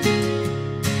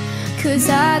 'cause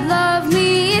I'd love me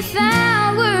if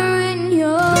I were in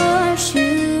your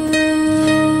shoes.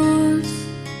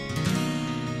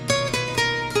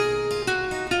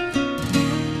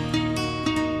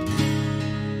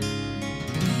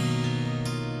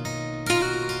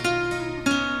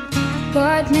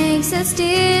 What makes us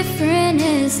different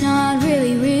is not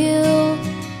really real.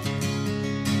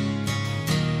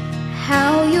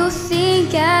 How you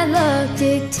think I look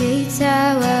dictates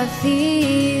how I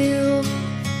feel.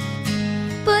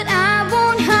 But I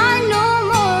won't hide no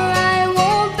more, I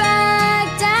won't back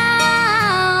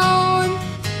down.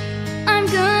 I'm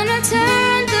gonna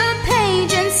turn the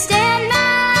page and stand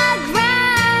my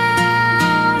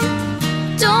ground.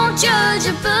 Don't judge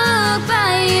a book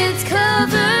by its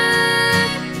cover.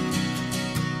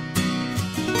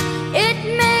 It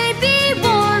may be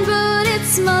worn, but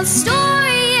it's my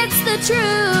story, it's the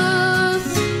truth.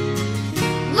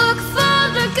 Look for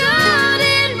the good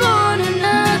in one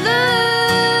another.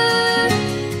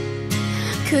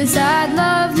 'Cause I'd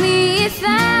love me if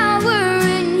I were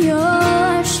in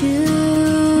your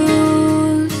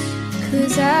shoes.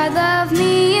 'Cause I'd love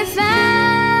me if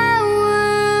I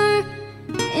were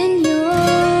in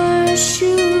your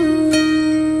shoes.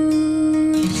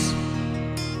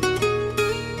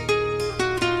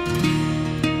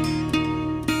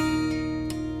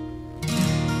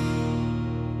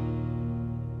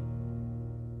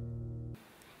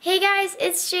 Hey guys,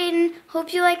 it's Jadyn.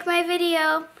 Hope you like my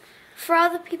video. For all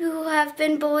the people who have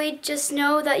been bullied, just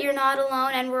know that you're not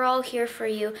alone and we're all here for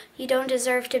you. You don't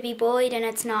deserve to be bullied and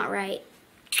it's not right.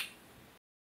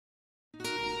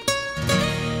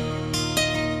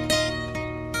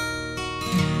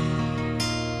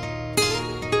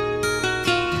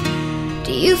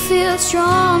 Do you feel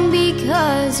strong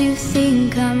because you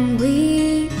think I'm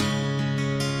weak?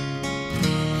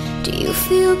 Do you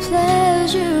feel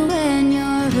pleasure when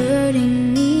you're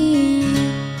hurting me?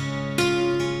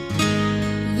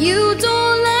 You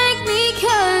don't like me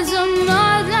 'cause I'm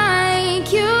not like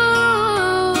you.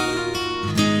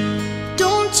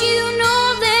 Don't you know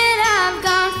that I've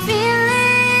got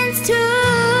feelings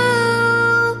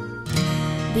too?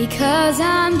 Because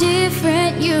I'm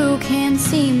different, you can't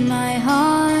see my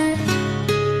heart.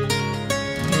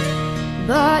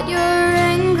 But your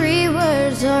angry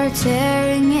words are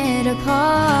tearing it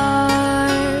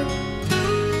apart.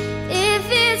 If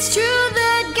it's true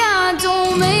that God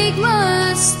don't make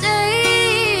mistakes,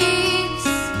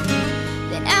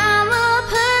 then I'm a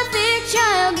perfect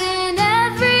child in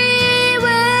every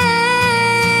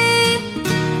way.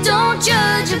 Don't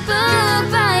judge a book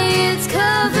by its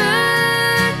cover.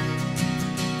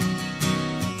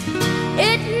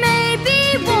 It may be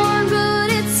worn, but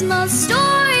it's my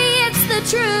story, it's the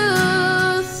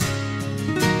truth.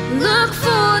 Look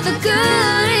for the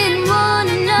good in one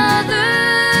another.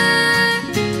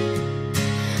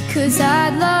 'Cause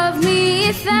I'd love me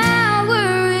if I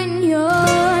were in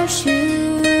your shoes.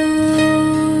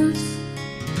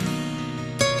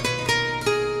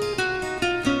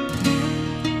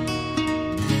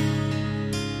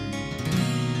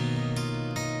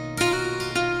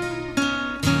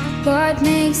 What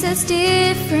makes us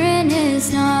different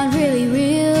is not really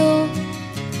real.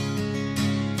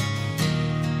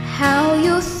 How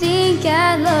you think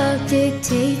I look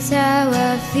dictates how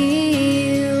I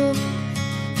feel.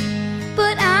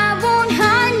 But I won't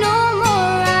hide no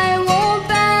more, I won't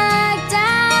back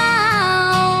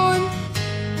down.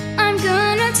 I'm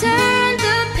gonna turn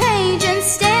the page and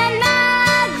stand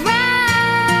my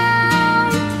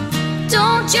ground.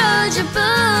 Don't judge a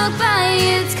book by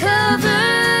its cover.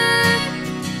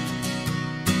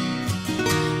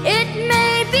 It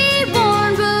may be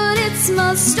worn, but it's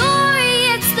my story,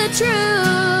 it's the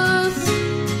truth.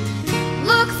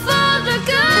 Look for the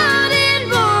good in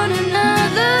one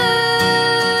another.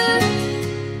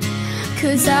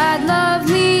 'Cause I'd love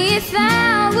me if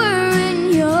I were in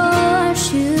your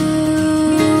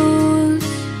shoes.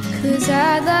 'Cause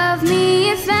I'd love me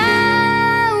if I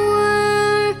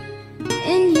were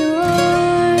in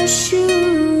your shoes.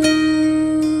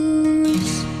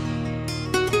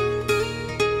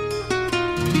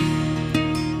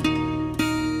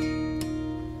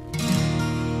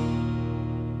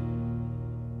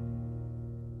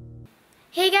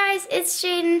 Hey guys, it's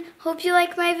Jadyn. Hope you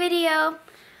like my video.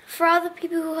 For all the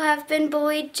people who have been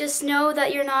bullied, just know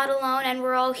that you're not alone and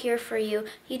we're all here for you.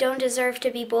 You don't deserve to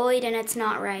be bullied and it's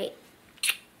not right.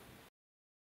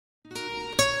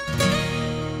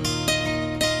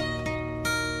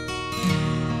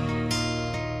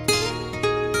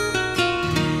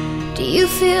 Do you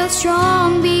feel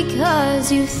strong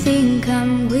because you think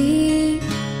I'm weak?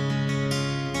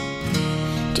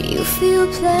 Do you feel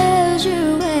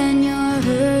pleasure when you're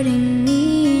hurting me?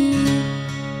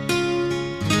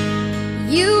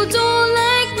 You don't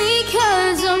like me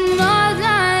 'cause I'm not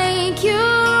like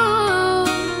you.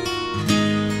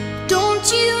 Don't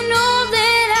you know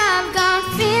that I've got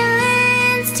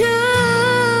feelings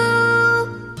too?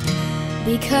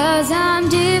 Because I'm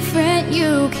different,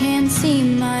 you can't see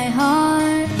my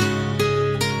heart.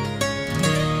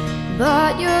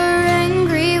 But your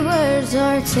angry words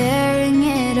are tearing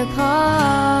it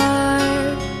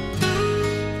apart.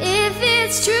 If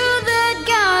it's true that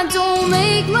God don't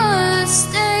make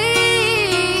mistakes,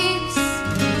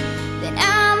 then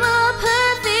I'm a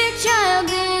perfect child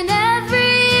in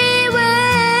every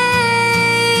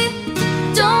way.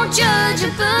 Don't judge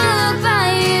a book by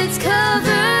its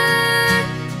cover.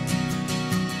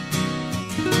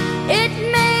 It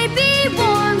may be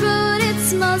worn, but it's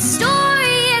my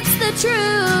story, it's the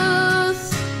truth.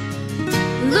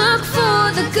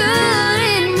 good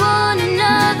in one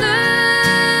another.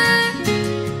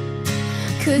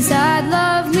 'Cause I'd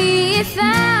love me if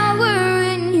I were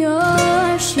in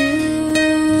your shoes.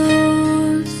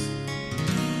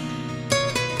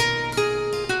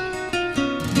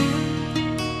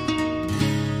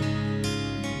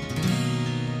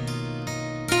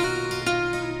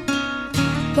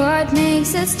 What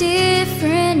makes us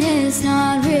different is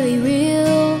not really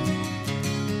real.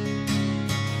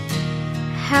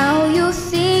 How you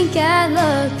think I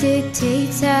look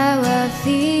dictates how I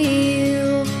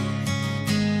feel.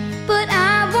 But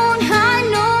I won't hide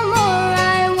no more,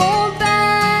 I won't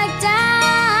back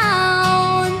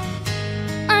down.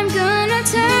 I'm gonna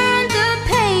turn the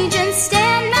page and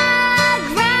stand my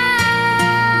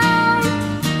ground.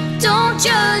 Don't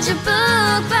judge a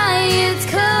book by its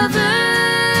cover.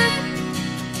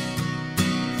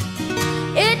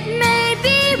 It may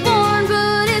be worn,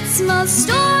 but it's my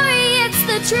story, it's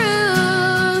the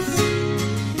truth.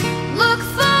 Look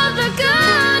for the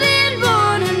good in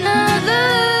one another.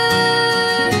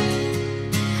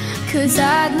 'Cause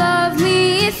I'd love me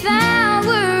if I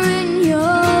were in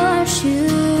your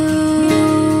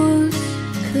shoes.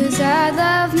 'Cause I'd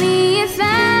love me if I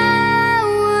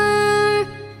were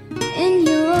in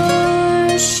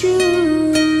your shoes.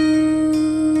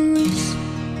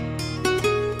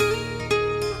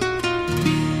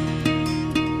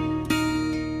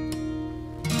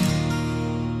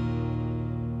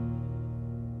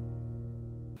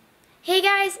 Hey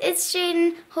guys, it's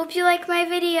Jadyn. Hope you like my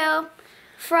video.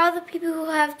 For all the people who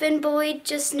have been bullied,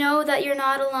 just know that you're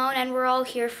not alone and we're all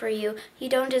here for you. You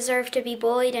don't deserve to be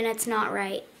bullied and it's not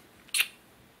right.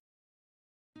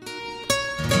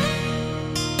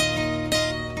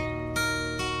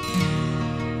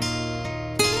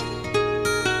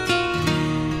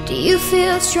 Do you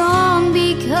feel strong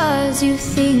because you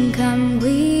think I'm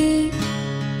weak?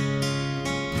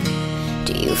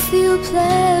 Do you feel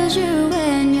pleasure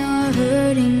when you're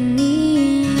hurting me?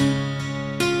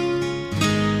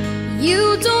 You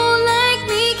don't like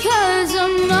me 'cause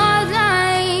I'm not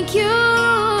like you.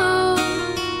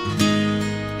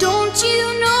 Don't you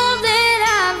know that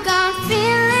I've got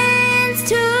feelings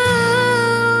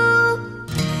too?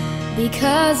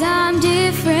 Because I'm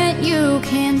different, you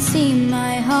can't see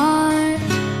my heart.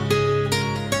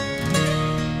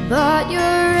 But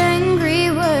your angry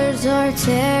words are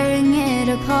tearing it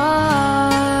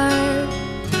apart.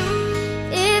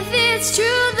 If it's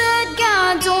true that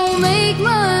God don't make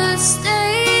mistakes,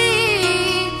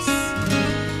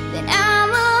 then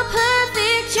I'm a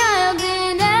perfect child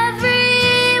in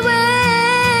every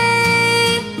way.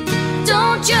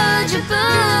 Don't judge a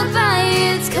book by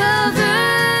its cover.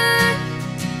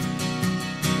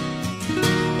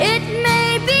 It may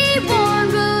be worn,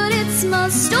 but it's my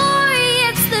story,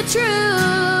 it's the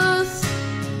truth.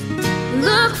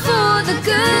 Look for the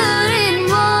good in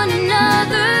one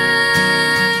another.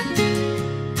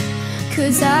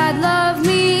 'Cause I'd love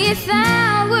me if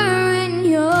I were in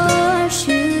your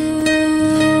shoes.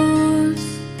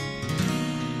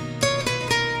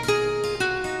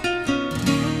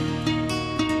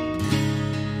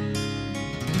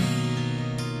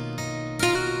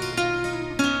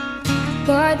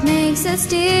 What makes us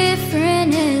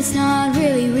different is not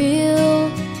really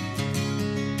real.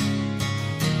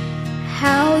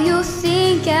 How you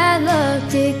think I look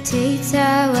dictates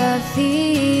how I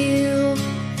feel.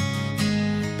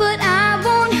 But I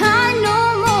won't hide no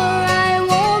more, I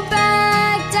won't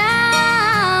back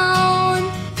down.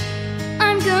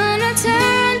 I'm gonna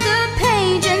turn the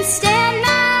page and stand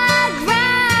my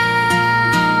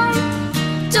ground.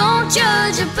 Don't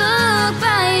judge a book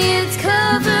by its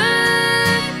cover.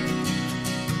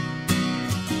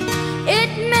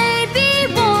 It may be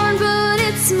worn, but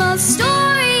it's my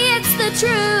story, it's the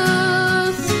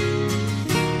truth.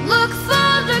 Look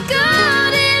for the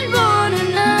good in one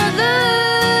another.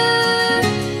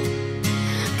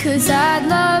 'Cause I'd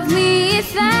love me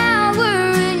if I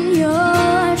were in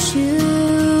your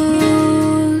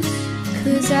shoes.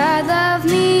 'Cause I'd love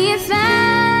me if I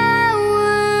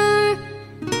were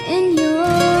in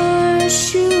your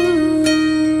shoes.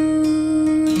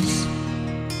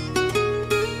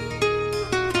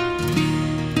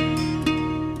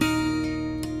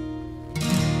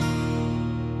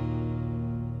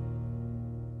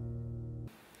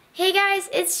 Hey guys,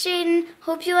 it's Jadyn.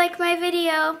 Hope you like my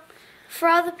video. For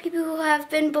all the people who have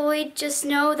been bullied, just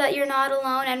know that you're not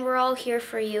alone and we're all here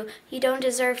for you. You don't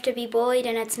deserve to be bullied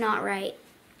and it's not right.